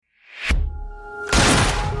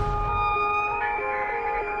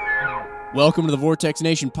Welcome to the Vortex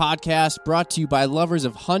Nation podcast, brought to you by lovers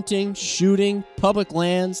of hunting, shooting, public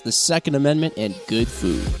lands, the Second Amendment, and good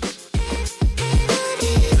food.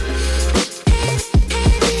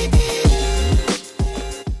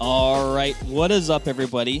 All right, what is up,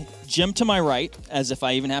 everybody? Jim to my right, as if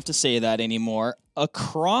I even have to say that anymore.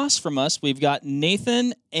 Across from us, we've got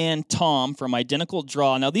Nathan and Tom from Identical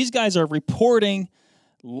Draw. Now, these guys are reporting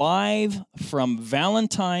live from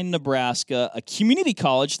Valentine, Nebraska, a community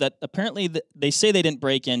college that apparently they say they didn't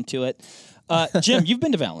break into it. Jim, you've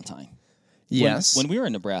been to Valentine. Yes. When we were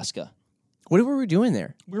in Nebraska. What were we doing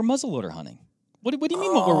there? We were muzzleloader hunting. What do you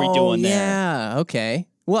mean, what were we doing there? Yeah, okay.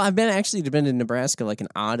 Well, I've been to Nebraska like an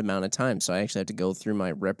odd amount of time, so I actually have to go through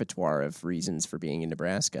my repertoire of reasons for being in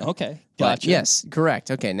Nebraska. Okay, But gotcha. yes,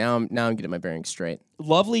 correct. Okay, now I'm getting my bearings straight.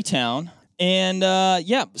 Lovely town. And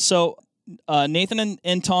so Nathan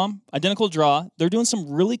and Tom, Identical Draw, they're doing some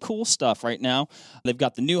really cool stuff right now. They've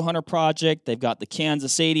got the New Hunter Project. They've got the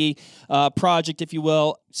Kansas 80 project, if you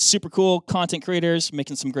will. Super cool content creators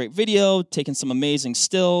making some great video, taking some amazing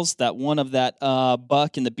stills. That one of that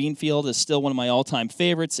buck in the bean field is still one of my all-time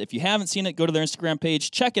favorites. If you haven't seen it, go to their Instagram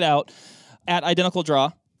page. Check it out at Identical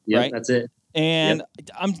Draw. Yeah, right? That's it. And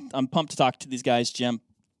I'm pumped to talk to these guys, Jim,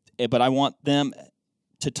 but I want them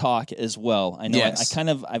to talk as well. I know Yes.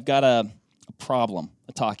 I've got a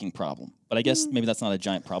talking problem, but I guess maybe that's not a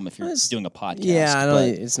giant problem if you're doing a podcast. Yeah,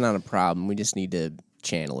 it's not a problem. We just need to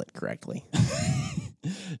channel it correctly.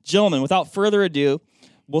 Gentlemen, without further ado,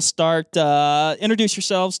 we'll start. Introduce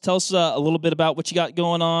yourselves. Tell us a little bit about what you got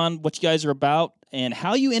going on, what you guys are about, and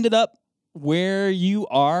how you ended up where you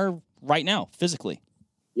are right now, physically.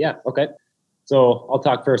 Yeah, okay. So I'll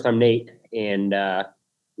talk first. I'm Nate, and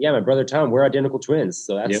my brother Tom, we're identical twins.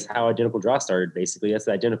 So that's how Identical Draw started, basically. That's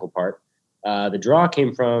the identical part. The draw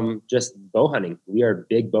came from just bow hunting. We are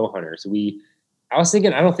big bow hunters. I was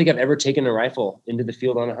thinking, I don't think I've ever taken a rifle into the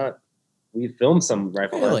field on a hunt. We filmed some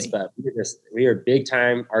rifle hunts, but we are big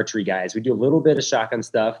time archery guys. We do a little bit of shotgun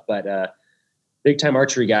stuff, but big time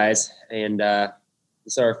archery guys. And this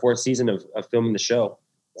is our fourth season of filming the show.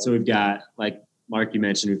 So we've got, like Mark, you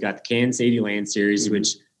mentioned, we've got the Kansas 80 Land Series,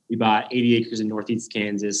 which we bought 80 acres in Northeast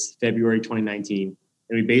Kansas, February 2019.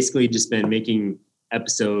 And we've basically just been making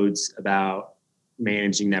episodes about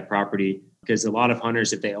managing that property, because a lot of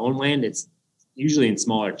hunters, if they own land, it's usually in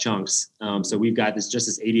smaller chunks. So we've got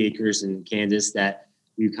this 80 acres in Kansas that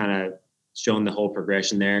we've kind of shown the whole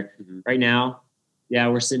progression there. Mm-hmm. Right now,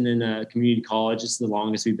 we're sitting in a community college. It's the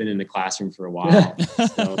longest we've been in the classroom for a while.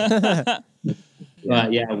 But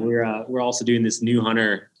we're also doing this New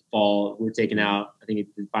Hunter fall. We're taking out, I think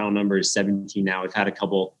the final number is 17 now. We've had a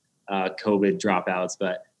couple COVID dropouts,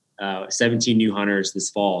 but 17 new hunters this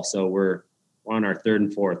fall. So we're on our third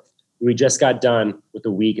and fourth. We just got done with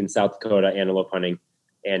a week in South Dakota antelope hunting,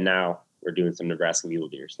 and now we're doing some Nebraska mule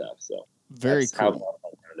deer stuff. So very cool.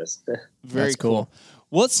 Very cool.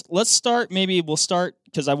 Let's start. Maybe we'll start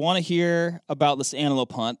because I want to hear about this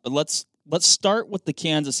antelope hunt. But let's start with the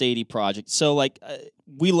Kansas 80 project. So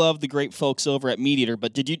we love the great folks over at Meat Eater,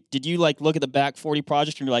 but did you like look at the Back 40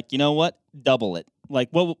 project and you're like, you know what, double it? Like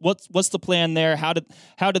what's the plan there? How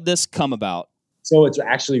did this come about? So it's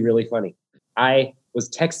actually really funny. I was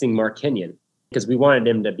texting Mark Kenyon because we wanted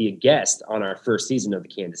him to be a guest on our first season of the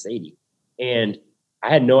Kansas 80. And I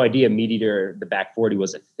had no idea Meat Eater, the Back 40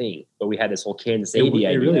 was a thing, but we had this whole Kansas 80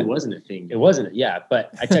 idea. It really wasn't a thing. It wasn't, yeah.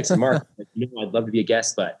 But I texted Mark, I'd love to be a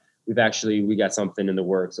guest, but we got something in the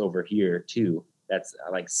works over here too that's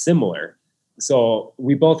similar. So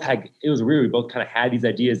it was weird. We both kind of had these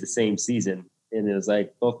ideas the same season. And it was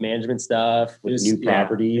both management stuff with new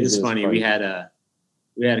properties. It was funny. We had a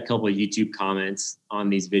couple of YouTube comments on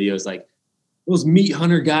these videos like, those meat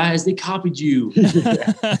hunter guys, they copied you.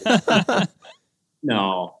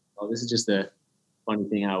 No, this is just a funny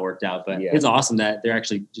thing how it worked out. But it's awesome that they're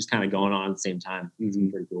actually just kind of going on at the same time. It's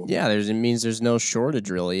pretty cool. Yeah, it means there's no shortage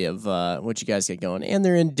really of what you guys get going. And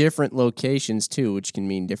they're in different locations too, which can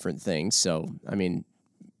mean different things. So, I mean,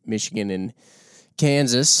 Michigan and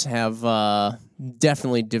Kansas have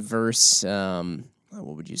definitely diverse,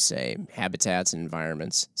 what would you say, habitats and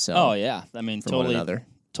environments. So, I mean,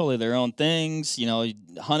 totally their own things.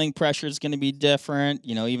 Hunting pressure is going to be different.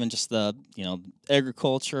 Even just the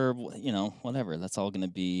agriculture. Whatever. That's all going to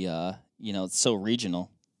be. It's so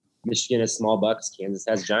regional. Michigan has small bucks. Kansas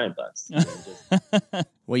has giant bucks.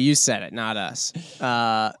 Well, you said it, not us.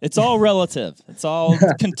 It's all relative. It's all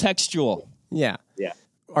contextual. Yeah. Yeah.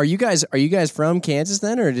 Are you guys from Kansas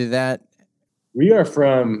then, or did that? We are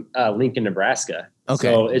from Lincoln, Nebraska.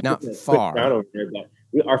 Okay, so it's not far. Over there, but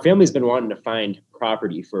our family's been wanting to find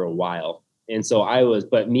property for a while, And so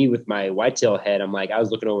but me with my whitetail head, I'm like, I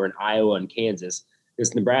was looking over in Iowa and Kansas.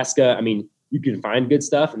 Because Nebraska, I mean, you can find good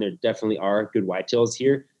stuff, and there definitely are good whitetails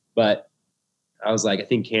here. But I was like, I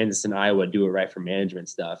think Kansas and Iowa do it right for management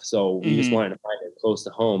stuff. So we just wanted to find it close to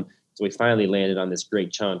home. So we finally landed on this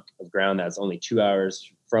great chunk of ground that's only 2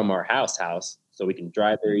 hours from our house. So we can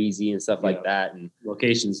drive there easy and stuff like that. And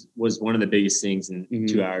locations was one of the biggest things, and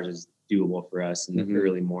 2 hours is doable for us in the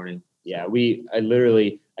early morning. Yeah,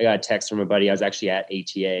 I got a text from a buddy. I was actually at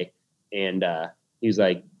ATA, and he was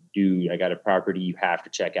like, dude, I got a property you have to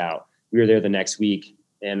check out. We were there the next week,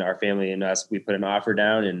 and our family and us, we put an offer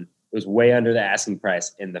down, and it was way under the asking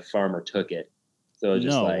price, and the farmer took it. So it was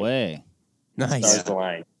just no way. Nice. Stars the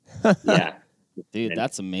line. Yeah. Dude,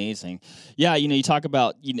 that's amazing. Yeah, you talk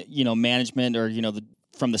about management, or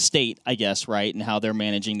from the state, I guess, right, and how they're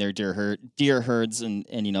managing their deer herds, and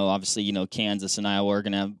obviously Kansas and Iowa are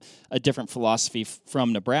going to have a different philosophy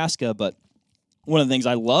from Nebraska. But one of the things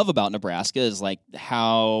I love about Nebraska is like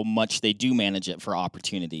how much they do manage it for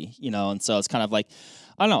opportunity, and so it's kind of like,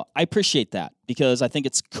 I don't know, I appreciate that, because I think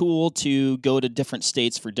it's cool to go to different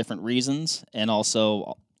states for different reasons, and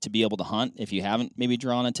also to be able to hunt if you haven't maybe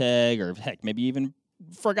drawn a tag, or heck, maybe even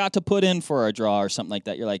forgot to put in for a draw or something like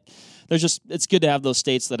that. You're like, it's good to have those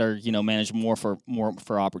states that are, managed more for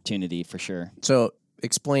opportunity, for sure. So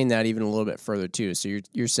explain that even a little bit further too. So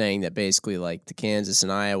you're saying that basically like the Kansas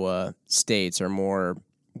and Iowa states are more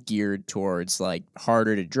geared towards like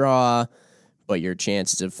harder to draw, but your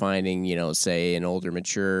chances of finding, say an older,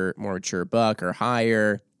 more mature buck are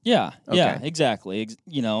higher. Yeah, Okay. yeah, exactly.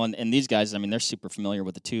 And these guys, I mean, they're super familiar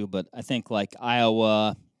with it too. But I think like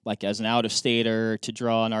Iowa, like as an out-of-stater to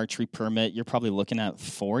draw an archery permit, you're probably looking at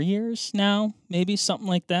 4 years now, maybe something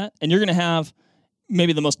like that. And you're going to have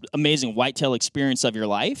maybe the most amazing whitetail experience of your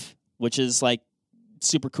life, which is like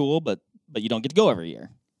super cool, but you don't get to go every year.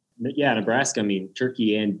 Yeah, Nebraska, I mean,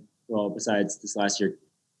 turkey and, well, besides this last year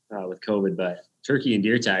with COVID, but turkey and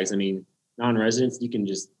deer tags, I mean, non-residents, you can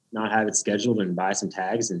just not have it scheduled and buy some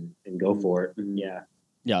tags and go for it. Yeah.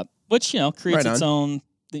 Yeah. Which, creates Right its own,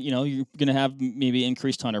 you're going to have maybe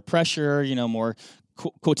increased hunter pressure, more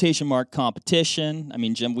quotation mark competition. I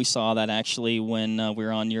mean, Jim, we saw that actually when we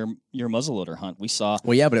were on your muzzleloader hunt. We saw.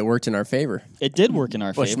 Well, yeah, but it worked in our favor. It did work in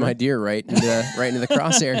our Pushed favor. my deer right into the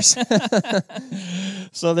crosshairs.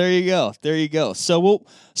 So there you go. There you go. So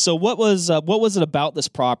what was it about this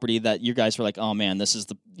property that you guys were like, oh man, this is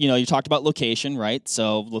you talked about location, right?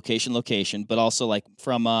 So location, but also like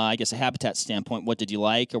from I guess a habitat standpoint, what did you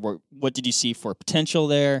like, or what did you see for potential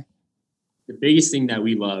there? The biggest thing that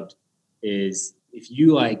we loved is if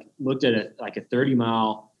you like looked at a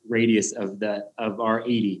 30-mile radius of our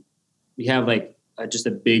 80, we have like just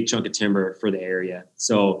a big chunk of timber for the area.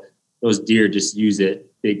 So those deer just use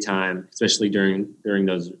it big time, especially during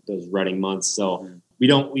those rutting months. So we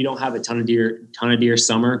don't have a ton of deer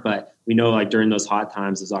summer, but we know like during those hot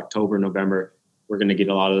times, as October, November, we're going to get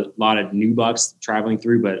a lot of new bucks traveling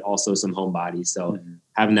through, but also some home bodies. So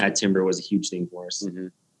having that timber was a huge thing for us. Mm-hmm.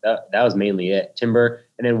 That was mainly it, timber.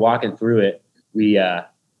 And then walking through it, we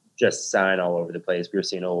just sign all over the place. We were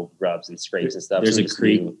seeing old rubs and scrapes and stuff. There's a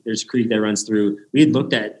creek that runs through. We had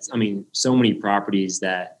looked at, so many properties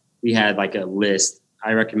that we had like a list.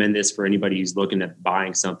 I recommend this for anybody who's looking at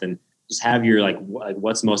buying something. Just have your like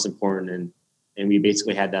what's most important, and we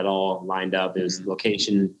basically had that all lined up. It was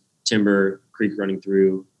location, timber, creek running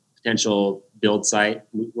through, potential build site.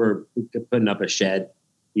 We're putting up a shed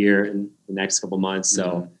here in the next couple months,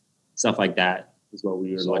 so stuff like that is what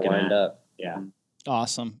we were looking at. Up. Yeah.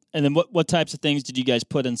 Awesome. And then what types of things did you guys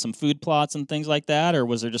put in? Some food plots and things like that, or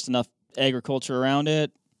was there just enough agriculture around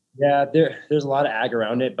it? Yeah, there's a lot of ag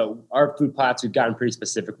around it, but our food plots, we've gotten pretty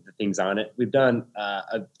specific with the things on it. We've done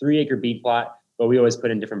a 3-acre beet plot, but we always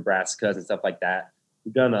put in different brassicas and stuff like that.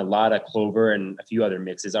 We've done a lot of clover and a few other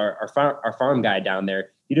mixes. Our farm guy down there,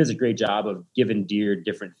 he does a great job of giving deer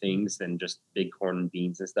different things than just big corn and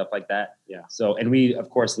beans and stuff like that. Yeah. So, and we of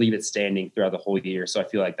course leave it standing throughout the whole year. So I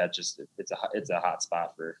feel like that it's a hot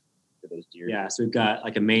spot for those deer. Yeah. So we've got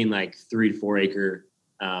like a main 3 to 4 acre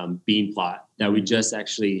bean plot that we just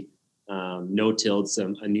actually no-tilled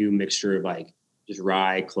a new mixture of like just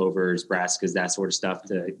rye, clovers, brassicas, that sort of stuff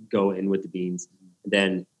to go in with the beans. And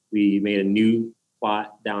then we made a new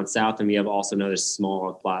plot down south, and we have also another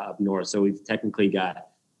small plot up north. So we've technically got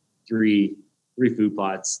three food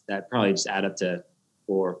plots that probably just add up to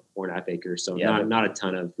 4.5 acres. So not a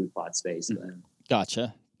ton of food plot space. But.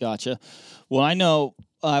 Gotcha. Well, I know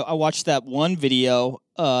I watched that one video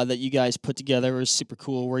that you guys put together. It was super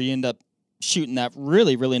cool, where you end up shooting that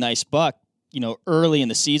really, really nice buck early in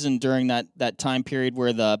the season during that time period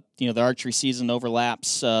where the archery season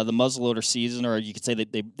overlaps the muzzleloader season, or you could say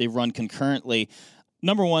that they run concurrently.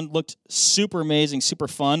 Number one, looked super amazing, super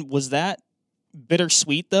fun. Was that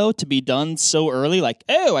bittersweet though to be done so early? Like,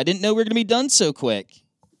 oh, I didn't know we were going to be done so quick.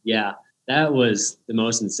 Yeah, that was the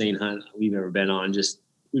most insane hunt we've ever been on.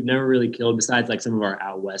 We've never really killed, besides like some of our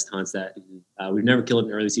out west hunts that we've never killed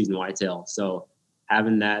an early season whitetail. So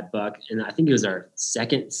having that buck, and I think it was our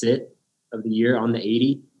second sit of the year on the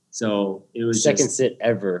 80. So it was second sit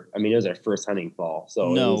ever. I mean, it was our first hunting fall.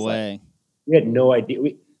 So no way. We had no idea.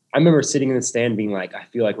 I remember sitting in the stand being like, I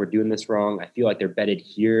feel like we're doing this wrong. I feel like they're bedded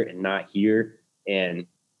here and not here. And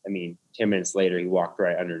I mean, 10 minutes later, he walked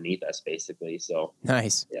right underneath us, basically. So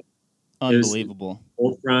nice, yeah, unbelievable.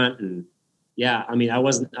 Full front, and yeah, I mean, I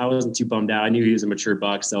wasn't too bummed out. I knew he was a mature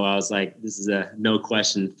buck, so I was like, this is a no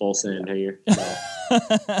question full send here. So.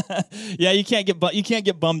 Yeah, you can't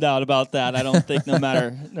get bummed out about that. I don't think no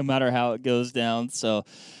matter how it goes down. So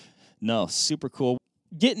no, super cool.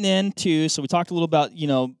 Getting into, so we talked a little about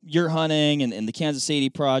your hunting and the Kansas 80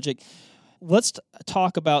 project. Let's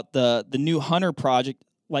talk about the new hunter project.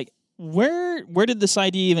 Like, where did this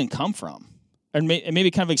idea even come from? And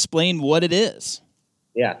maybe kind of explain what it is.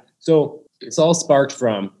 Yeah. So it's all sparked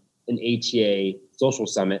from an ATA social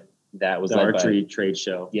summit that was the led archery trade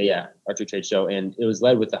show. Yeah, archery trade show. And it was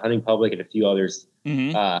led with the hunting public and a few others.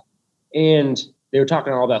 Mm-hmm. And they were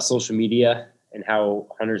talking all about social media and how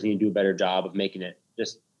hunters need to do a better job of making it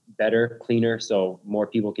just better, cleaner, so more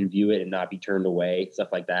people can view it and not be turned away, stuff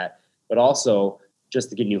like that. But also just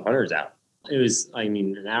to get new hunters out. It was, I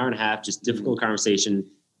mean, an hour and a half, just difficult conversation.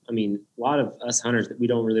 I mean, a lot of us hunters, we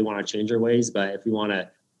don't really want to change our ways, but if we want to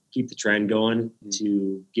keep the trend going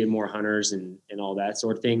to get more hunters and all that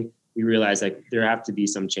sort of thing, we realized like there have to be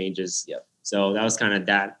some changes. Yep. So that was kind of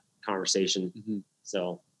that conversation. Mm-hmm.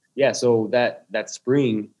 So yeah, so that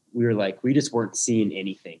spring we were like, we just weren't seeing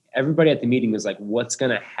anything. Everybody at the meeting was like, what's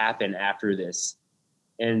going to happen after this?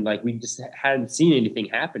 And like, we just hadn't seen anything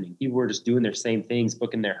happening. People were just doing their same things,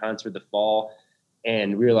 booking their hunts for the fall.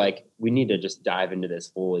 And we were like, we need to just dive into this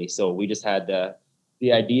fully. So we just had the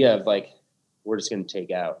idea of like, we're just going to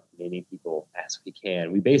take out many people as we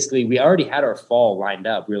can. We already had our fall lined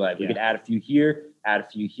up. We were like, we could add a few here, add a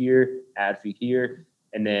few here, add a few here.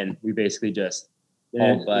 And then we basically just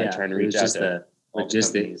trying to reach out to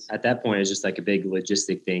logistics. At that point, it's just like a big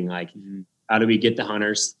logistic thing. Like, how do we get the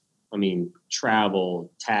hunters? I mean,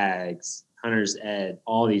 travel, tags, hunter's ed,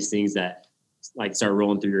 all these things that like start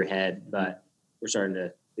rolling through your head, but we're starting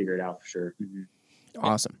to figure it out for sure. Mm-hmm.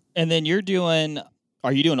 Awesome. And then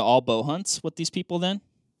are you doing all bow hunts with these people then?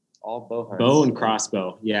 All bow hunts. Bow and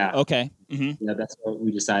crossbow. Yeah. Okay. Mm-hmm. Yeah, that's what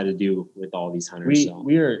we decided to do with all these hunters.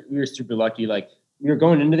 We were super lucky. Like, we were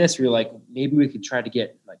going into this, we were like, maybe we could try to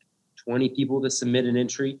get like 20 people to submit an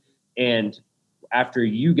entry. And after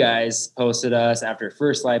you guys posted us, after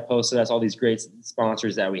First Light posted us, all these great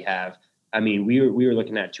sponsors that we have, I mean, we were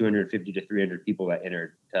looking at 250 to 300 people that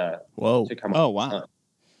entered to come. Oh, wow.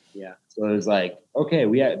 Yeah. So it was like, okay,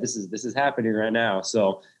 this is happening right now.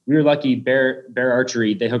 So we were lucky. Bear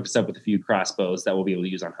Archery, they hooked us up with a few crossbows that we'll be able to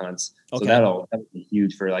use on hunts. Okay. So that'll be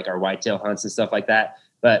huge for like our whitetail hunts and stuff like that.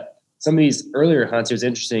 But some of these earlier hunts, it was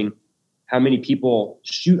interesting how many people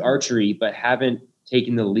shoot archery but haven't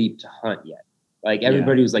taken the leap to hunt yet. Like,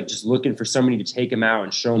 everybody was like just looking for somebody to take them out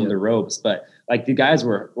and show them the ropes. But like, the guys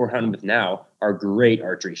we're hunting with now are great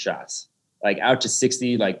archery shots, like out to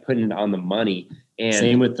 60, like putting it on the money. And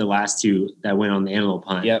same with the last two that went on the antelope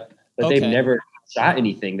hunt. Yep. But they've never shot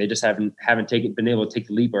anything. They just haven't been able to take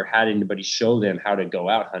the leap or had anybody show them how to go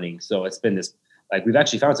out hunting. So it's been this, like, we've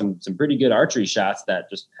actually found some pretty good archery shots that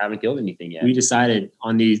just haven't killed anything yet. We decided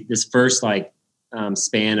on this first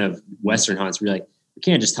span of Western hunts, we're like, we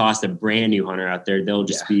can't just toss a brand new hunter out there. They'll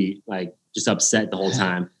just be like just upset the whole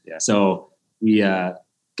time. So we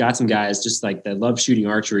got some guys just like that love shooting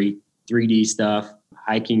archery, 3D stuff,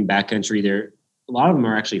 hiking, backcountry. A lot of them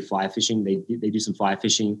are actually fly fishing. They do some fly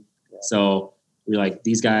fishing. Yeah. So we're like,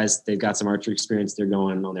 these guys, they've got some archery experience. They're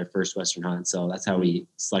going on their first Western hunt. So that's how we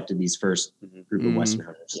selected these first group of Western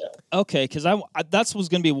hunters. Yeah. Okay, because that was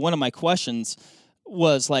going to be one of my questions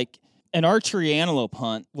was like an archery antelope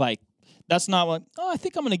hunt, like, that's not what, I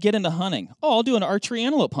think I'm going to get into hunting. Oh, I'll do an archery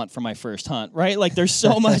antelope hunt for my first hunt, right? Like, there's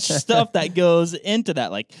so much stuff that goes into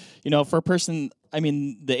that. Like, for a person, I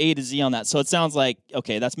mean, the A to Z on that. So it sounds like,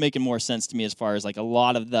 okay, that's making more sense to me as far as like a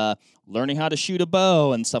lot of the learning how to shoot a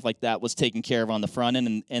bow and stuff like that was taken care of on the front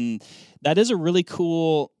end. And that is a really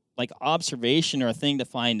cool, like, observation or a thing to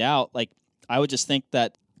find out. Like, I would just think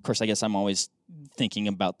that, of course, I guess I'm always thinking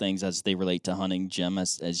about things as they relate to hunting, Jim,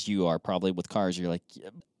 as you are probably with cars. You're like,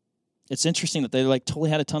 it's interesting that they like totally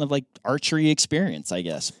had a ton of like archery experience, I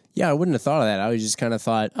guess. Yeah, I wouldn't have thought of that. I was just kind of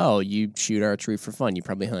thought, oh, you shoot archery for fun. You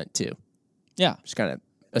probably hunt too. Yeah. Just kind of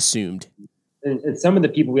assumed. And some of the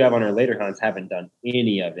people we have on our later hunts haven't done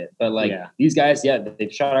any of it. But like these guys,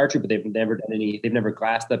 they've shot archery, but they've never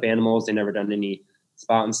glassed up animals. They've never done any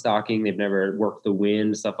spot and stalking. They've never worked the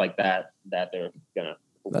wind, stuff like that they're gonna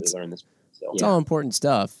hopefully learn this. So it's all important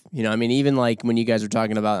stuff. You know, I mean, even like when you guys are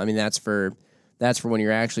talking about, I mean, that's for when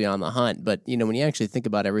you're actually on the hunt. But you know, when you actually think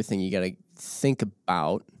about everything, you got to think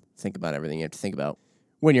about everything you have to think about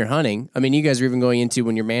when you're hunting. I mean, you guys are even going into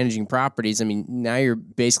when you're managing properties. I mean, now you're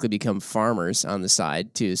basically become farmers on the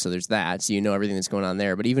side too. So there's that. So you know everything that's going on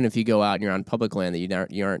there. But even if you go out and you're on public land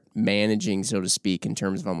that you aren't managing, so to speak, in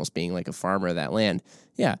terms of almost being like a farmer of that land.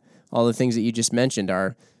 Yeah, all the things that you just mentioned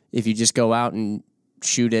are, if you just go out and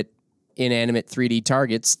shoot at inanimate 3D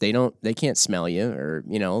targets, they can't smell you, or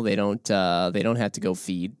you know, they don't have to go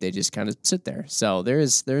feed. They just kind of sit there. So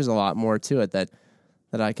there's a lot more to it that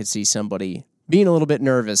I could see somebody being a little bit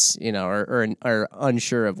nervous, you know, or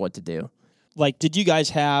unsure of what to do. Like, did you guys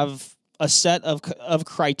have a set of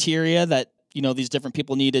criteria that, you know, these different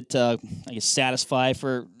people needed to, I guess, satisfy,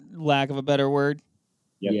 for lack of a better word?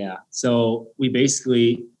 Yep. Yeah. So we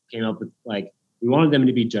basically came up with, like, we wanted them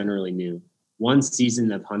to be generally new. 1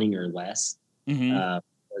 season of hunting or less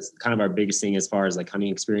was kind of our biggest thing as far as like hunting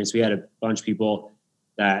experience. We had a bunch of people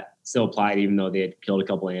that still applied even though they had killed a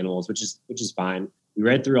couple of animals, which is fine. We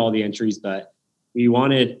read through all the entries, but we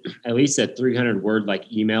wanted at least a 300-word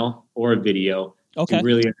like email or a video to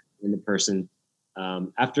really understand the person.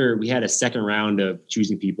 After we had a second round of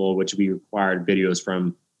choosing people, which we required videos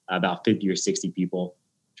from about 50 or 60 people.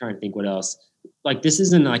 I'm trying to think what else. Like, this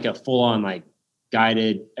isn't like a full-on like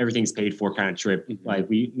guided, everything's paid for kind of trip. Like,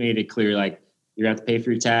 we made it clear, like, you're gonna have to pay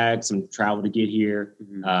for your tag, some travel to get here,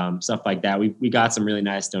 stuff like that. We got some really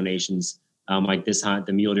nice donations. Like this hunt,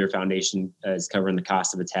 the Mule Deer Foundation is covering the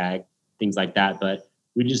cost of a tag, things like that. But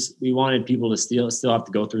we wanted people to still have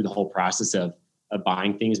to go through the whole process of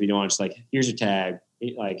buying things. We don't want to just like, here's your tag,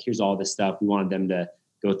 like here's all this stuff. We wanted them to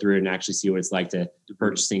go through and actually see what it's like to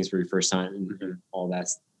purchase things for your first hunt and all that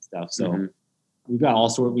stuff. So we've got all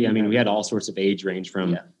sorts. We had all sorts of age range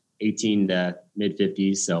from 18 to mid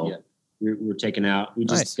 50s. So we're taking out. We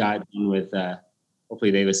just got done with.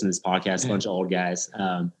 Hopefully they listen to this podcast. A bunch of old guys.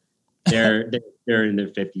 They're in their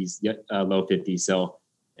 50s, low 50s. So,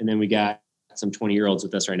 and then we got some 20-year-olds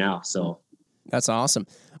with us right now. So that's awesome.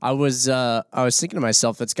 I was thinking to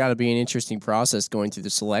myself, that's got to be an interesting process going through the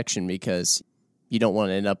selection, because you don't want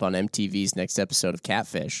to end up on MTV's next episode of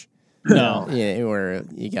Catfish. No. Yeah, where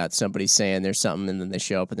you got somebody saying there's something and then they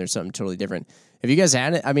show up and there's something totally different. Have you guys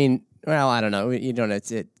had it? I mean, well, I don't know. You don't have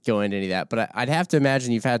to go into any of that, but I'd have to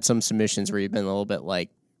imagine you've had some submissions where you've been a little bit like,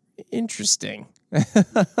 interesting.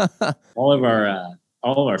 all of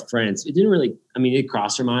our friends, it didn't really, I mean, it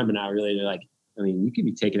crossed our mind, but not really. They're like, I mean, you could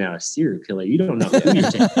be taking out a serial killer. You don't know who you're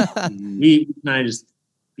taking. We kind of just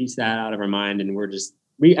pieced that out of our mind, and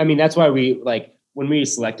that's why we, like, when we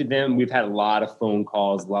selected them, we've had a lot of phone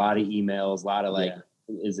calls, a lot of emails, a lot of like,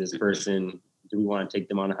 is this person, do we want to take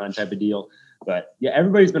them on a hunt type of deal? But yeah,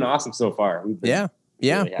 everybody's been awesome so far. Yeah.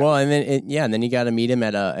 Really, well, and then you got to meet him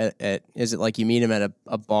at is it like you meet him at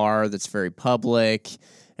a bar that's very public,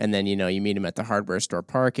 and then, you know, you meet him at the hardware store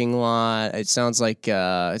parking lot. It sounds like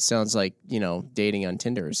you know, dating on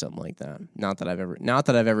Tinder or something like that. Not that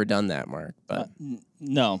I've ever done that, Mark. But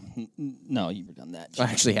no, you've done that. I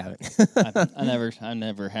actually haven't. I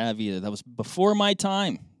never have either. That was before my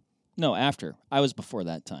time. No, after. I was before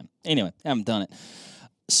that time. Anyway, I haven't done it.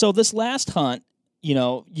 So this last hunt, you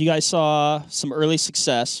know, you guys saw some early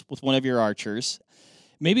success with one of your archers.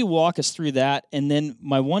 Maybe walk us through that. And then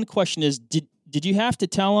my one question is, did you have to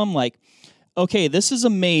tell them, like, okay, this is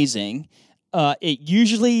amazing. It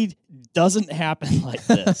usually doesn't happen like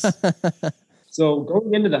this. So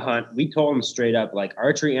going into the hunt, we told them straight up, like,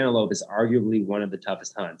 archery antelope is arguably one of the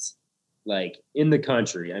toughest hunts, like, in the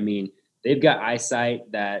country. I mean, they've got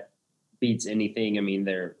eyesight that beats anything. I mean,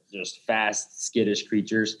 they're just fast, skittish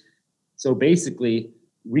creatures. So basically,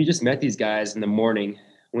 we just met these guys in the morning,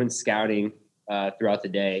 went scouting throughout the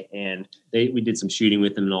day, and we did some shooting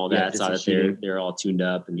with them and all that. Saw that they're all tuned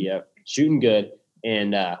up and shooting good.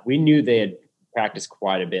 And we knew they had practiced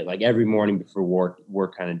quite a bit, like every morning before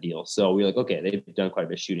work kind of deal. So we were like, okay, they've done quite a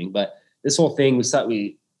bit of shooting. But this whole thing, we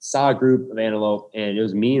saw a group of antelope, and it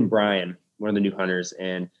was me and Brian, one of the new hunters,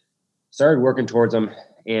 and started working towards them,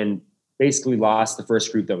 and basically lost the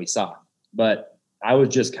first group that we saw. But I was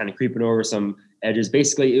just kind of creeping over some edges.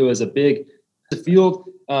 Basically, it was a field.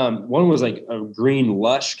 One was like a green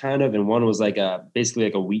lush kind of, and one was like basically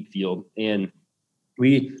like a wheat field. And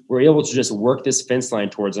we were able to just work this fence line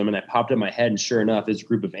towards them. And I popped up my head, and sure enough, there's a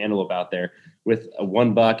group of antelope out there with a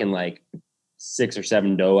 1 buck and like 6 or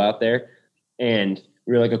 7 doe out there. And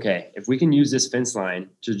we were like, okay, if we can use this fence line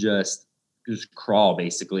to just crawl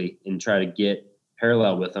basically and try to get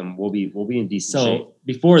parallel with them, we'll be in decent shape. So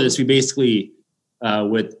before this, we basically,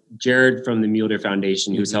 with Jared from the Mule Deer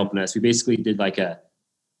Foundation, who's helping us, we basically did like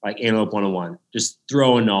Antelope 101, just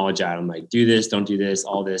throwing knowledge at them, like do this, don't do this,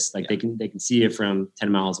 all this, like they can see it from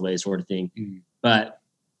 10 miles away sort of thing. But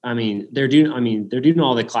I mean, they're doing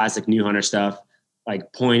all the classic new hunter stuff,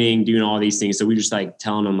 like pointing, doing all these things. So we just like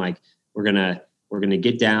telling them like, we're going to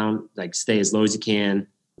get down, like stay as low as you can,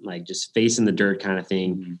 like just facing the dirt kind of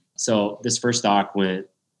thing. So this first stalk it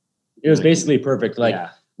was basically perfect. Like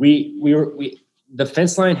the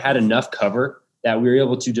fence line had enough cover that we were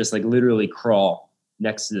able to just like literally crawl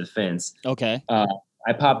next to the fence. Okay.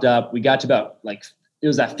 I popped up, we got to about like, it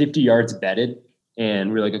was at 50 yards bedded,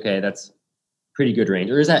 and we were like, okay, that's pretty good range.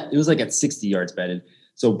 Or it was like at 60 yards bedded.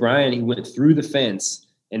 So Brian, he went through the fence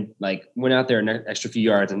and like went out there an extra few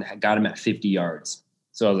yards and got him at 50 yards.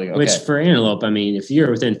 So I was like, okay. Which for antelope, I mean, if you're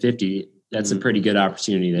within 50, that's a pretty good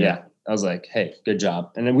opportunity there. Yeah. I was like, hey, good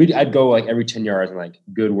job. And then I'd go like every 10 yards and like,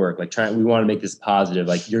 good work. Like we want to make this positive.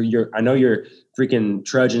 Like I know you're freaking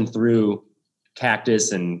trudging through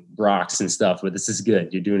cactus and rocks and stuff, but this is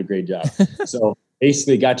good. You're doing a great job. So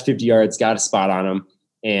basically got to 50 yards, got a spot on him.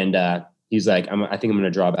 And he's like, I think I'm going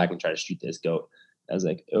to draw back and try to shoot this goat. I was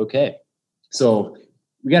like, okay. So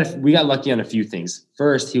we got lucky on a few things.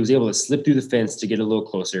 First, he was able to slip through the fence to get a little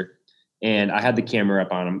closer. And I had the camera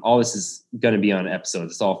up on him. All this is going to be on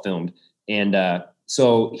episodes. It's all filmed. And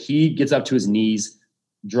so he gets up to his knees,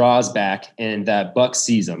 draws back, and that buck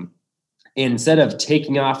sees him. And instead of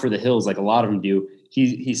taking off for the hills like a lot of them do,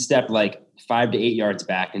 he stepped like 5 to 8 yards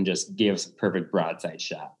back and just gave us a perfect broadside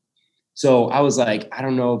shot. So I was like, I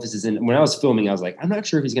don't know if this is when I was filming, I was like, I'm not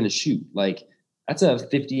sure if he's going to shoot. Like, that's a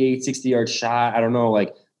 58, 60 yard shot. I don't know.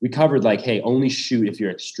 Like, we covered like, hey, only shoot if you're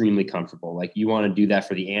extremely comfortable. Like, you want to do that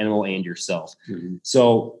for the animal and yourself.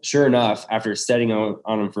 So sure enough, after setting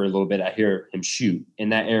on him for a little bit, I hear him shoot,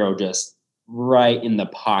 and that arrow just right in the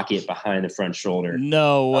pocket behind the front shoulder.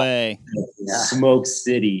 No way. Smoke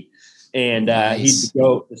City. And Nice. he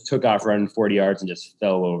just took off running 40 yards and just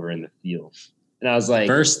fell over in the field. And I was like,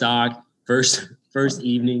 first stock, first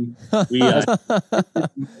evening, we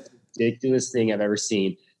ridiculous thing I've ever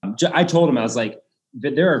seen. I told him, I was like,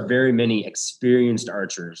 there are very many experienced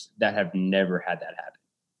archers that have never had that happen.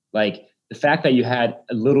 Like, the fact that you had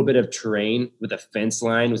a little bit of terrain with a fence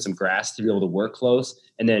line with some grass to be able to work close,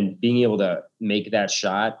 and then being able to make that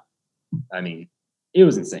shot, I mean, it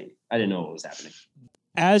was insane. I didn't know what was happening.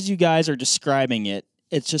 As you guys are describing it,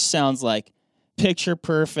 it just sounds like picture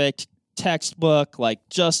perfect, textbook, like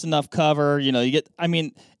just enough cover. You know,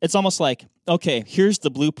 it's almost like, okay, here's the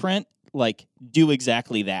blueprint, like do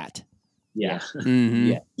exactly that. Yeah.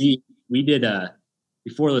 Mm-hmm. Yeah. We did,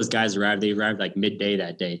 before those guys arrived, they arrived like midday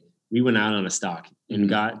that day. We went out on a stalk and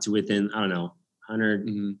got to within, I don't know,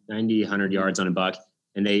 190, 100 yards on a buck,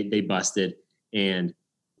 and they busted. And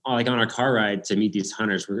like on our car ride to meet these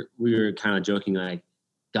hunters, we were kind of joking like,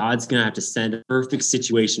 God's going to have to send a perfect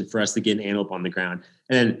situation for us to get an antelope on the ground.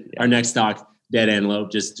 And then our next stalk, dead antelope,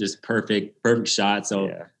 just perfect shot. So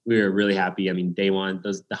we were really happy. I mean, day one,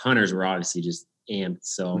 the hunters were obviously just amped.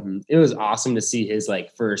 So it was awesome to see his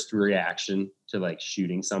like first reaction to like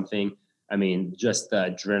shooting something. I mean, just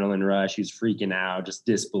the adrenaline rush. He was freaking out, just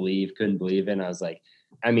disbelief, couldn't believe it. And I was like,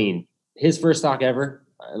 I mean, his first stalk ever,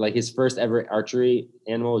 like his first ever archery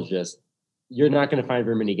animal is just, you're not going to find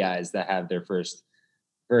very many guys that have their first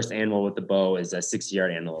animal with the bow is a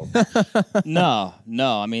 60-yard antelope. No.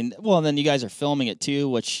 I mean, well, and then you guys are filming it too,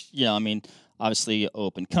 which, I mean, obviously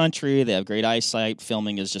open country, they have great eyesight.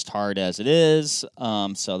 Filming is just hard as it is.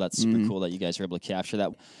 So that's super cool that you guys are able to capture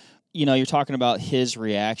that. You're talking about his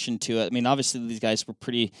reaction to it. I mean, obviously these guys were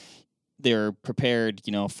they're prepared,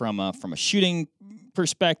 from a shooting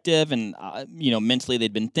perspective, and mentally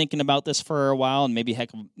they'd been thinking about this for a while, and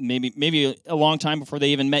maybe a long time before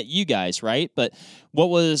they even met you guys, right? But what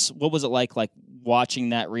was it like watching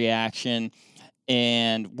that reaction,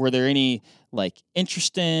 and were there any like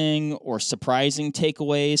interesting or surprising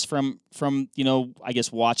takeaways from I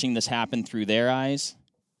guess watching this happen through their eyes?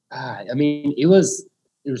 I mean, it was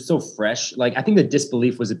so fresh. Like, I think the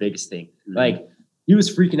disbelief was the biggest thing. Like, he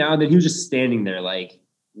was freaking out, and then he was just standing there like,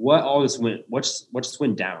 what just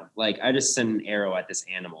went down? Like, I just sent an arrow at this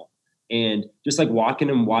animal, and just like watching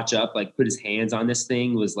him watch up, like put his hands on this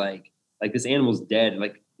thing was like this animal's dead,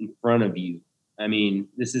 like in front of you. I mean,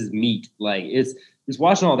 this is meat. Like, it's just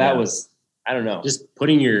watching all that was, I don't know. Just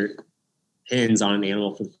putting your pins on an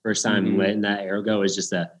animal for the first time and letting that arrow go is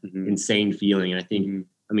just a insane feeling. And I think,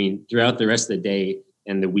 I mean, throughout the rest of the day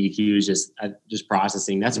and the week, he was just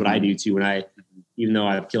processing. That's what I do too. When even though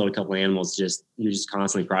I've killed a couple of animals, you're just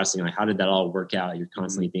constantly processing, like, how did that all work out? You're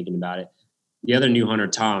constantly thinking about it. The other new hunter,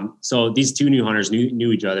 Tom. So these two new hunters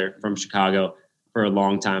knew each other from Chicago for a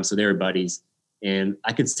long time. So they were buddies, and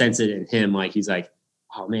I could sense it in him. Like, he's like,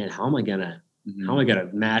 oh man, how am I gonna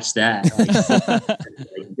match that?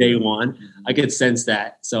 Like day one, I could sense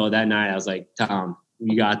that. So that night I was like, Tom,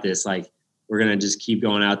 you got this. Like, we're going to just keep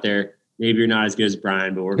going out there. Maybe you're not as good as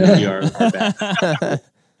Brian, but we're going to do our best.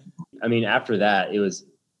 I mean, after that, it was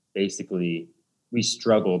basically, we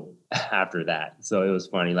struggled after that. So it was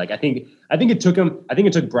funny. Like, I think it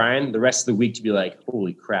took Brian the rest of the week to be like,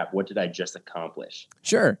 holy crap, what did I just accomplish?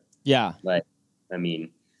 Sure. Yeah. Like, I mean,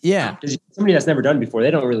 yeah. Because somebody that's never done it before,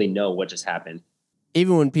 they don't really know what just happened.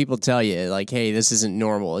 Even when people tell you, like, hey, this isn't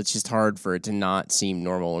normal, it's just hard for it to not seem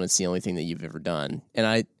normal when it's the only thing that you've ever done.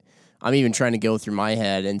 And I'm even trying to go through my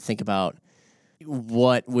head and think about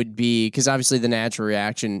what would be, because obviously the natural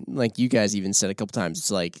reaction, like you guys even said a couple times, it's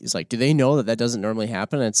like, do they know that doesn't normally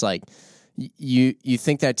happen? And it's like, you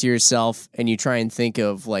think that to yourself and you try and think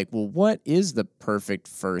of like, well, what is the perfect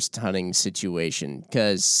first hunting situation?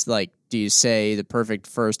 Because like, do you say the perfect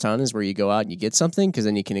first hunt is where you go out and you get something because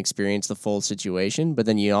then you can experience the full situation? But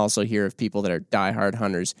then you also hear of people that are diehard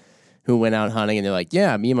hunters who went out hunting and they're like,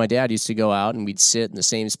 yeah, me and my dad used to go out and we'd sit in the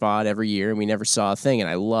same spot every year and we never saw a thing and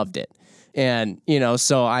I loved it. And,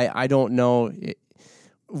 so I don't know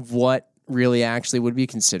what really actually would be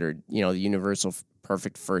considered, the universal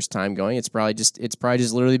perfect first time going. It's probably just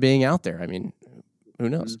literally being out there. I mean, who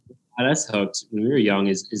knows? Got us hooked when we were young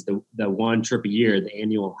is the one trip a year, the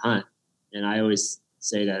annual hunt. And I always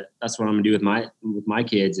say that that's what I'm gonna do with my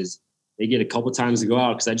kids is they get a couple times to go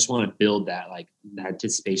out because I just want to build that, like, the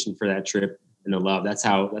anticipation for that trip and the love. That's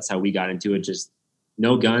how we got into it. Just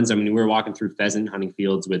no guns. I mean, we were walking through pheasant hunting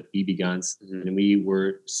fields with BB guns, and we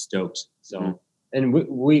were stoked. So, and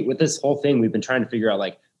we with this whole thing, we've been trying to figure out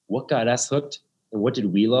like what got us hooked and what did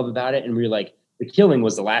we love about it. And we were like, the killing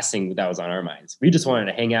was the last thing that was on our minds. We just wanted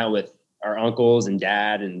to hang out with our uncles and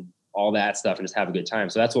dad and all that stuff and just have a good time.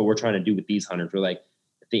 So that's what we're trying to do with these hunters. We're like,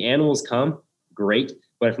 if the animals come, great.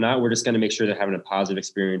 But if not, we're just going to make sure they're having a positive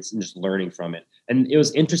experience and just learning from it. And it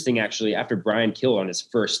was interesting, actually, after Brian killed on his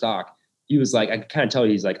first stock, he was like, I could kind of tell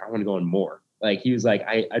he's like, I want to go on more. Like, he was like,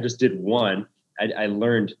 I just did one. I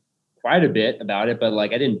learned quite a bit about it, but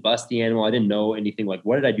like, I didn't bust the animal. I didn't know anything. Like,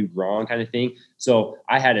 what did I do wrong kind of thing? So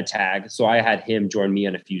I had a tag. So I had him join me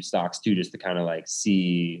on a few stocks too, just to kind of like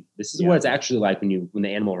see this is what it's actually like when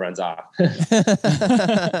the animal runs off.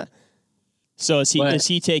 So is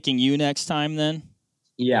he taking you next time then?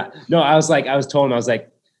 Yeah. No, I was told him,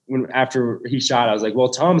 when after he shot, I was like, well,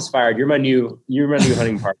 Tom's fired. You're my new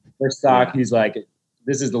hunting partner. First stock. He's like,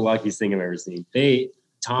 this is the luckiest thing I've ever seen.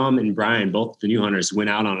 Tom and Brian, both the new hunters, went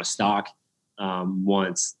out on a stock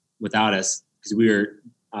once without us because we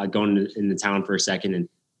were going in the town for a second, and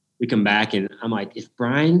we come back, and I'm like, if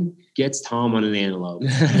Brian gets Tom on an antelope,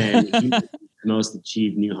 then he's the most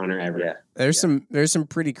achieved new hunter ever. Yeah. There's some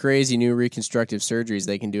pretty crazy new reconstructive surgeries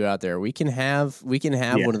they can do out there. We can have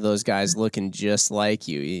one of those guys looking just like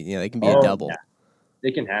you. They can be a double. Yeah.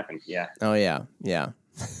 They can happen. Yeah. Oh yeah, yeah.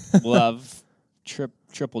 Love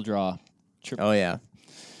triple draw. Oh yeah.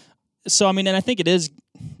 So, I mean, and I think it is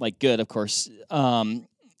like good, of course.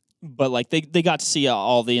 But like they got to see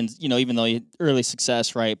all the, even though early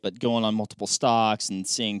success, right? But going on multiple stocks and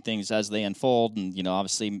seeing things as they unfold, and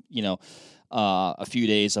obviously, a few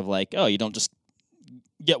days of like, oh, you don't just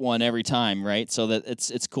get one every time, right? So that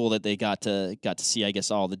it's cool that they got to see, I guess,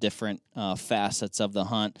 all the different facets of the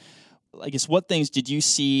hunt. I guess, what things did you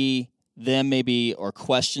see them maybe, or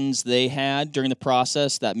questions they had during the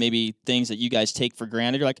process that maybe things that you guys take for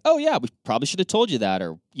granted? You're like, oh yeah, we probably should have told you that,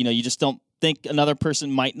 or you just don't think another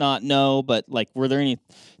person might not know. But like, were there any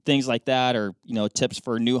things like that, or tips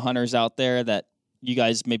for new hunters out there that you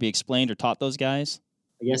guys maybe explained or taught those guys?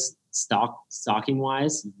 I guess stalking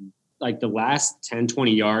wise, like the last 10,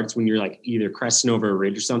 20 yards when you're like either cresting over a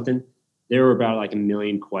ridge or something, there were about like a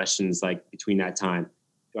million questions like between that time.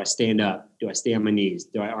 Do I stand up? Do I stay on my knees?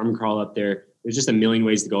 Do I arm crawl up there? There's just a million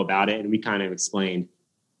ways to go about it. And we kind of explained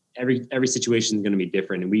every situation is going to be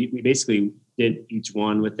different. And we basically did each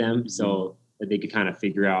one with them so that they could kind of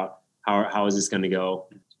figure out how is this going to go.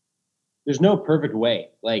 There's no perfect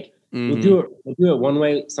way. Like, you'll do it one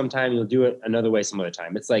way sometime, you'll do it another way some other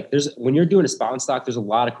time. It's like when you're doing a spot and stock, there's a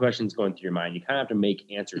lot of questions going through your mind. You kind of have to make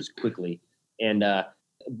answers quickly. And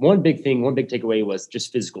one big takeaway was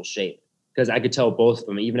just physical shape. Because I could tell both of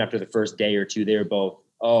them, even after the first day or two, they were both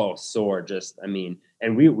oh, sore. Just, I mean,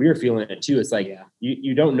 and we were feeling it too. It's like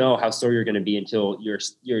you don't know how sore you're going to be until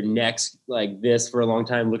your neck's like this for a long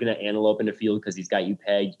time, looking at antelope in the field because he's got you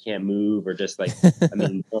pegged, you can't move, or just like, I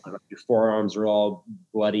mean, your forearms are all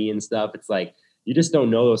bloody and stuff. It's like you just don't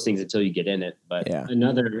know those things until you get in it. But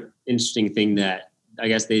another interesting thing that I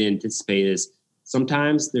guess they didn't anticipate is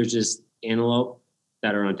sometimes there's just antelope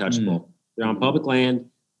that are untouchable. They're on public land,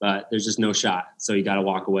 but there's just no shot. So you got to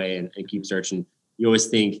walk away and keep searching. You always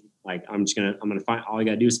think like, I'm going to find, all you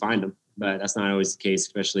got to do is find them, but that's not always the case,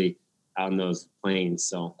 especially out in those plains.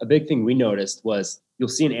 So a big thing we noticed was you'll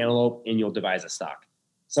see an antelope and you'll devise a stalk.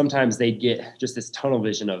 Sometimes they get just this tunnel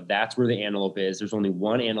vision of that's where the antelope is. There's only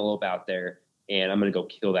one antelope out there and I'm going to go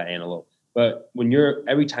kill that antelope. But when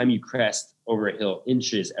every time you crest over a hill,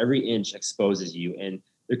 every inch exposes you, and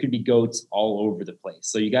there could be goats all over the place.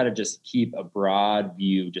 So you got to just keep a broad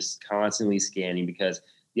view, just constantly scanning, because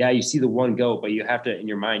you see the one goat, but you have to, in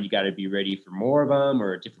your mind, you got to be ready for more of them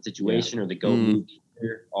or a different situation or the goat moved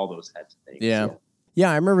here, all those types of things. Yeah. So.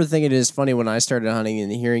 Yeah. I remember thinking it is funny when I started hunting and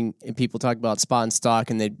hearing people talk about spot and stalk,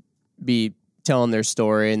 and they'd be telling their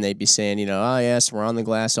story and they'd be saying, oh yes, we're on the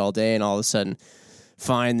glass all day, and all of a sudden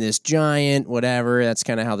find this giant, whatever. That's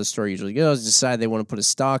kind of how the story usually goes. Decide they want to put a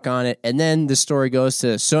stalk on it, and then the story goes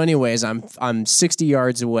to, so anyways, I'm 60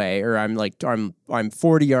 yards away, or I'm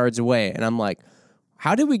 40 yards away, and I'm like,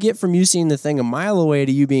 how did we get from you seeing the thing a mile away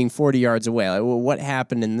to you being 40 yards away? Like, well, what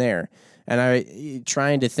happened in there? And I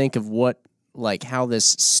trying to think of how this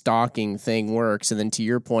stalking thing works. And then to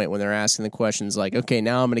your point, when they're asking the questions like, okay,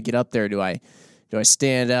 now I'm going to get up there. Do I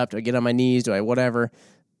stand up? Do I get on my knees? Do I whatever?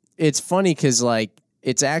 It's funny because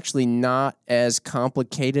it's actually not as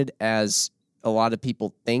complicated as a lot of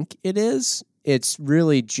people think it is. It's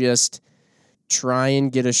really just try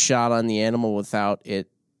and get a shot on the animal without it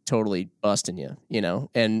totally busting you,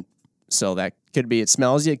 and so that could be it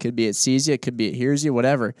smells you, it could be it sees you, it could be it hears you,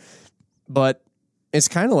 whatever. But it's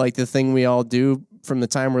kind of like the thing we all do from the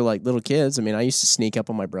time we're like little kids. I mean, I used to sneak up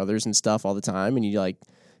on my brothers and stuff all the time, and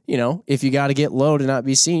if you got to get low to not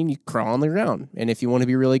be seen, you crawl on the ground, and if you want to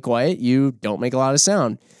be really quiet, you don't make a lot of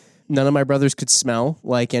sound. None of my brothers could smell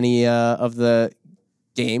like any of the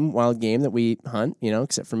wild game that we hunt,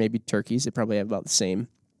 except for maybe turkeys. They probably have about the same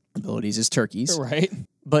abilities as turkeys, right?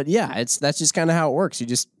 But yeah, that's just kind of how it works. You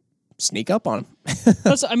just sneak up on them.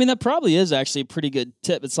 That probably is actually a pretty good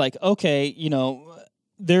tip. It's like, okay,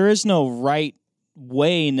 there is no right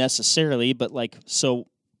way necessarily, but so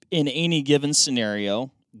in any given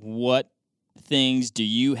scenario, what things do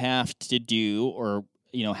you have to do, or,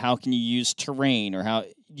 how can you use terrain, or how,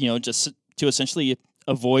 just to essentially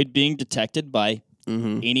avoid being detected by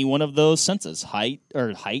any one of those senses, height,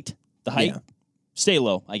 the height. Yeah. Stay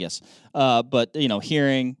low, I guess. But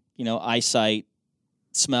hearing, eyesight,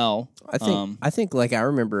 smell. I think I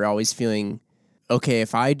remember always feeling, okay,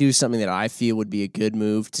 if I do something that I feel would be a good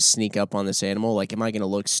move to sneak up on this animal, am I going to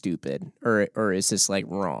look stupid, or is this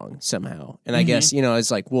wrong somehow? And I guess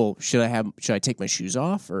it's like, well, should I take my shoes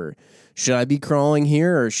off, or should I be crawling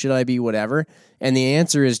here, or should I be whatever? And the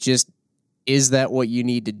answer is just, is that what you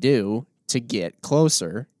need to do to get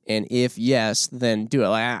closer? And if yes, then do it.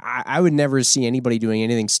 I would never see anybody doing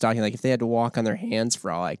anything stalking. If they had to walk on their hands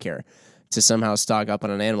for all I care to somehow stalk up on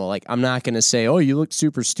an animal, I'm not going to say, oh, you look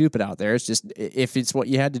super stupid out there. It's just, if it's what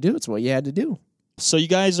you had to do, it's what you had to do. So you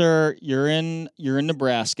guys you're in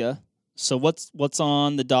Nebraska. So what's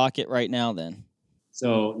on the docket right now then?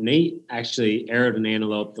 So Nate actually arrowed an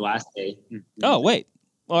antelope the last day. Oh, wait.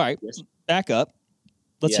 All right. Yes. Back up.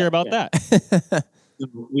 Let's hear about that.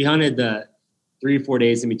 We hunted the 3 or 4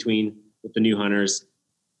 days in between with the new hunters,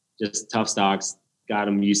 just tough stalks, got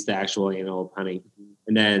them used to actual antelope hunting.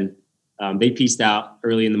 And then they pieced out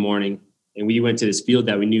early in the morning, and we went to this field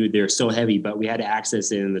that we knew they were so heavy, but we had to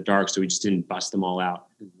access it in the dark, so we just didn't bust them all out.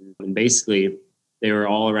 And basically, they were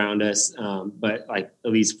all around us, but at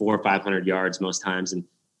least 400 or 500 yards most times. And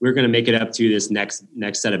we were going to make it up to this next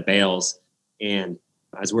set of bales. And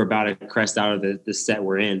as we're about to crest out of the set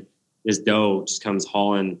we're in, this doe just comes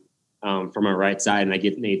hauling from our right side, and I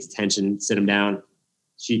get Nate's attention, sit him down.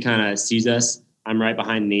 She kind of sees us. I'm right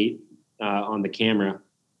behind Nate on the camera,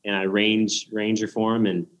 and I range her for him,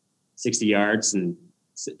 and 60 yards, and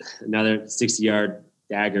another 60-yard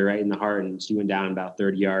dagger right in the heart, and she went down about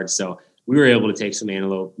 30 yards. So we were able to take some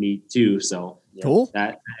antelope meat too. So cool.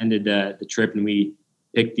 That ended the trip, and we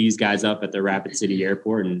picked these guys up at the Rapid City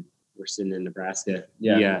Airport, and we're sitting in Nebraska.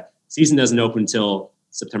 The season doesn't open until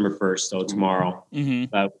September 1st, so tomorrow.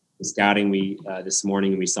 But scouting, we this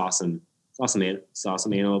morning we saw some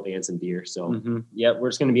antelope and some deer. So we're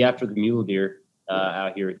just going to be after the mule deer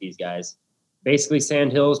out here with these guys. basically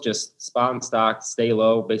sand hills, just spot and stock, stay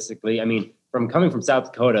low. Basically, I mean, from coming from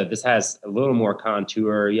South Dakota, this has a little more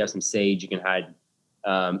contour. You have some sage you can hide,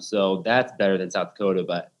 so that's better than South Dakota.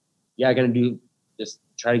 But yeah, gonna do just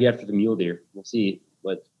try to get after the mule deer. We'll see.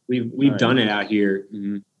 But we've done it out here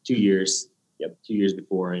 2 years. Yep, 2 years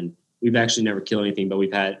before, and we've actually never killed anything. But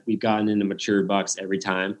we've gotten into mature bucks every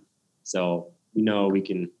time, so we know we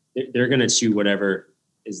can. They're gonna shoot whatever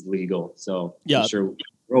is legal. So yeah, I'm sure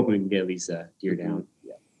we're hoping we can get at least a deer down.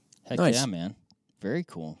 Yeah. Heck Nice. yeah, man. Very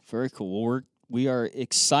cool. Very cool. Well, we are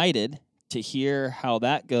excited to hear how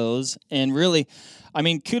that goes. And really, I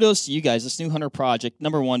mean, kudos to you guys. This new hunter project,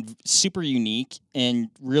 number one, super unique, and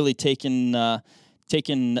really taking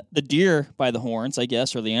the deer by the horns, I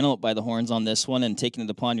guess, or the antelope by the horns on this one, and taking it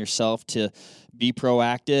upon yourself to be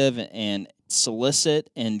proactive and solicit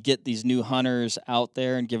and get these new hunters out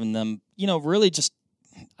there and giving them, really just,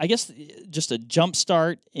 I guess, just a jump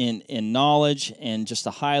start in knowledge and just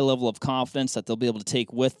a high level of confidence that they'll be able to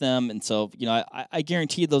take with them. And so, I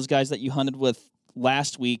guarantee those guys that you hunted with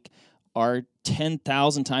last week are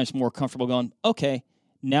 10,000 times more comfortable going, okay,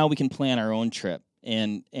 now we can plan our own trip.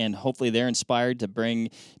 And hopefully they're inspired to bring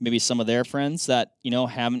maybe some of their friends that,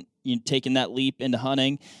 haven't taken that leap into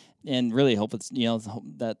hunting, and really hope it's,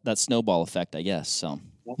 that snowball effect, I guess. So,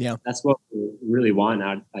 yeah, that's what we really want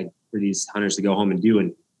out, like, for these hunters to go home and do.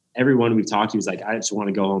 And everyone we've talked to is like, I just want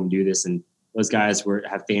to go home and do this. And those guys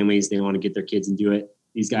have families. They want to get their kids and do it.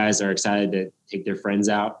 These guys are excited to take their friends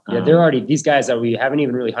out. Yeah, they're already, these guys that we haven't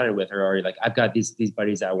even really hunted with are already like, I've got these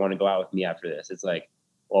buddies that want to go out with me after this. It's like,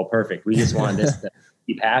 well, perfect. We just want this to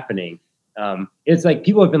keep happening. It's like,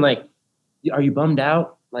 people have been like, are you bummed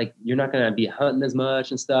out? Like, you're not going to be hunting as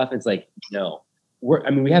much and stuff. It's like, no.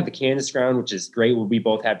 We have the Kansas ground, which is great. We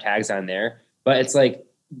both have tags on there. But it's like,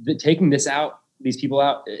 taking these people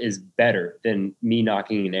out is better than me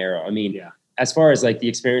knocking an arrow. I mean, as far as like the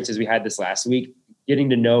experiences we had this last week, getting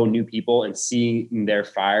to know new people and seeing their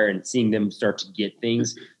fire and seeing them start to get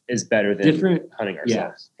things is better than hunting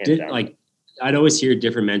ourselves. Like, I'd always hear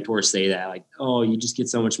different mentors say that, like, oh, you just get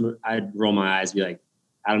so much more. I'd roll my eyes, be like,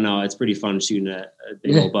 I don't know, it's pretty fun shooting a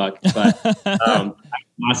big old buck. But I can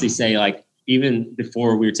honestly say, like, even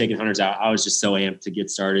before we were taking hunters out, I was just so amped to get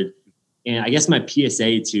started. And I guess my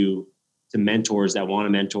PSA to mentors that want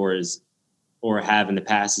to mentor is, or have in the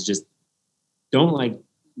past, is just don't like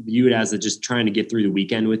view it as just trying to get through the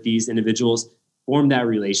weekend with these individuals. Form that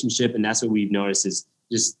relationship. And that's what we've noticed, is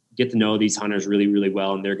just get to know these hunters really, really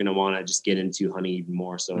well. And they're going to want to just get into hunting even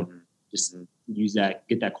more. So just use that,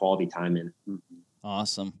 get that quality time in.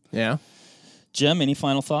 Awesome. Yeah. Jim, any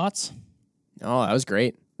final thoughts? Oh, that was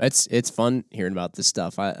great. It's fun hearing about this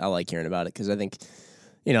stuff. I like hearing about it because I think,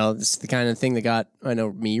 this is the kind of thing that got,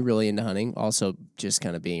 me really into hunting. Also, just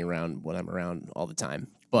kind of being around when I'm around all the time.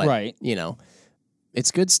 But, right.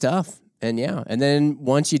 It's good stuff. And and then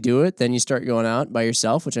once you do it, then you start going out by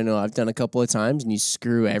yourself, which I know I've done a couple of times, and you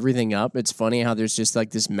screw everything up. It's funny how there's just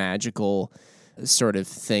like this magical sort of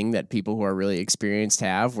thing that people who are really experienced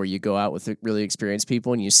have, where you go out with really experienced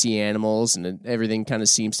people and you see animals and everything kind of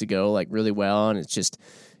seems to go like really well. And it's just,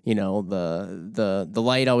 the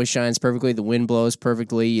light always shines perfectly. The wind blows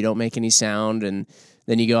perfectly. You don't make any sound. And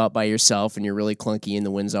then you go out by yourself and you're really clunky and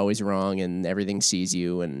the wind's always wrong and everything sees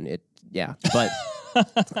you. And but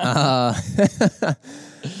I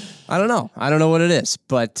don't know. I don't know what it is,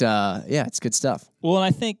 but it's good stuff. Well, and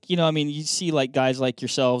I think, you see like guys like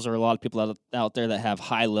yourselves or a lot of people out there that have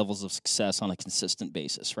high levels of success on a consistent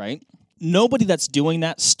basis, right? Nobody that's doing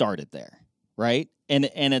that started there, right? And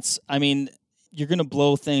it's, you're going to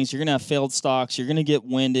blow things. You're going to have failed stocks. You're going to get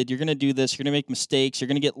winded. You're going to do this. You're going to make mistakes. You're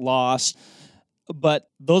going to get lost. But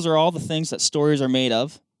those are all the things that stories are made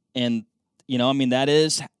of. And, that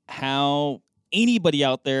is how anybody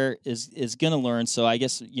out there is going to learn. So I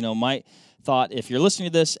guess, my thought, if you're listening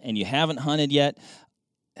to this and you haven't hunted yet,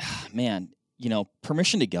 man,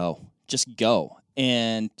 permission to go. Just go.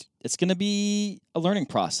 And it's going to be a learning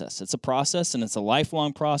process. It's a process, and it's a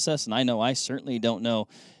lifelong process. And I know I certainly don't know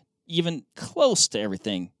even close to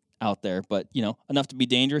everything out there, but, enough to be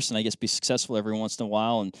dangerous and I guess be successful every once in a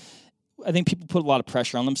while. And I think people put a lot of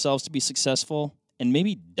pressure on themselves to be successful and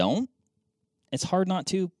maybe don't. It's hard not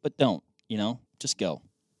to, but don't, just go.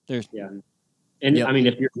 And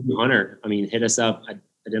if you're a new hunter, hit us up at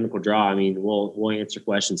Identical Draw. We'll answer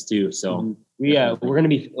questions too. So we're going to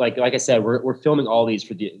be like I said, we're filming all these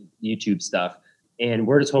for the YouTube stuff, and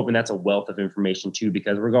we're just hoping that's a wealth of information too,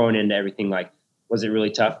 because we're going into everything like, was it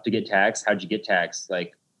really tough to get tags? How'd you get tags?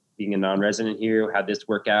 Like being a non-resident here, how'd this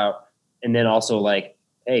work out? And then also like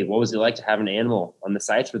hey, what was it like to have an animal on the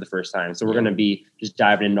sites for the first time? So we're going to be just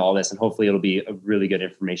diving into all this, and hopefully it'll be a really good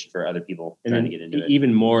information for other people trying to get into it.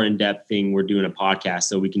 Even more in-depth thing, we're doing a podcast,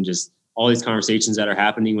 so we can just, all these conversations that are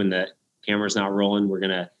happening when the camera's not rolling, we're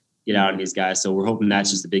going to get out of these guys. So we're hoping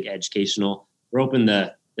that's just a big educational. We're hoping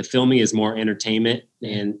the filming is more entertainment,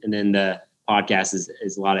 and then the podcast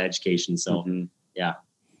is a lot of education. So yeah.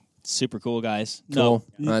 Super cool, guys. Cool.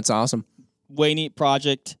 No, that's awesome. Way neat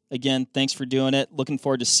project. Again, thanks for doing it. Looking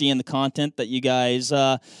forward to seeing the content that you guys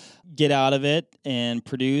get out of it and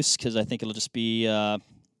produce, because I think it'll just be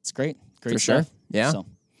it's great. Great for stuff. Sure. Yeah. So,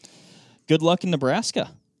 good luck in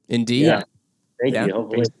Nebraska. Indeed. Yeah. Thank Yeah. you.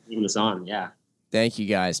 Hopefully. Thanks for keeping us on. Yeah. Thank you,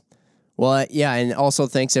 guys. Well, yeah, and also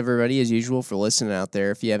thanks everybody as usual for listening out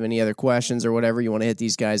there. If you have any other questions or whatever, you want to hit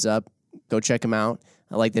these guys up, go check them out.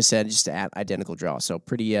 Like they said, just at Identical Draw, so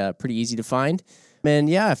pretty easy to find. And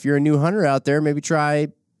yeah, if you're a new hunter out there, maybe try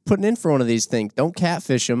putting in for one of these things. Don't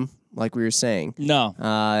catfish them, like we were saying. No,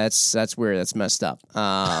 that's weird. That's messed up.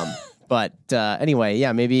 But anyway,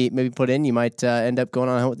 yeah, maybe put in. You might end up going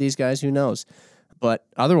on a hunt with these guys. Who knows? But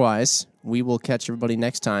otherwise, we will catch everybody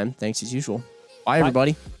next time. Thanks as usual. Bye.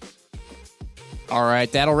 Everybody. All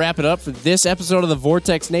right, that'll wrap it up for this episode of the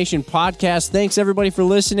Vortex Nation podcast. Thanks, everybody, for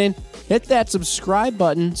listening. Hit that subscribe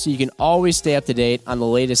button so you can always stay up to date on the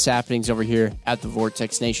latest happenings over here at the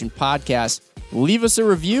Vortex Nation podcast. Leave us a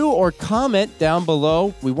review or comment down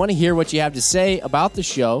below. We want to hear what you have to say about the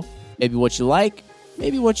show, maybe what you like,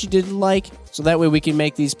 maybe what you didn't like, so that way we can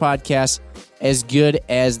make these podcasts as good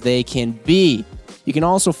as they can be. You can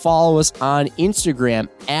also follow us on Instagram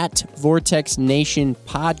at Vortex Nation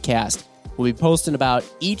Podcast. We'll be posting about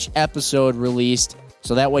each episode released,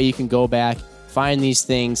 so that way you can go back, find these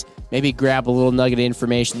things, maybe grab a little nugget of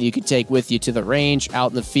information that you can take with you to the range,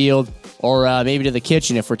 out in the field, or maybe to the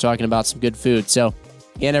kitchen if we're talking about some good food. So,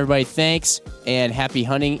 again, everybody, thanks, and happy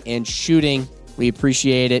hunting and shooting. We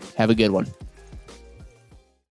appreciate it. Have a good one.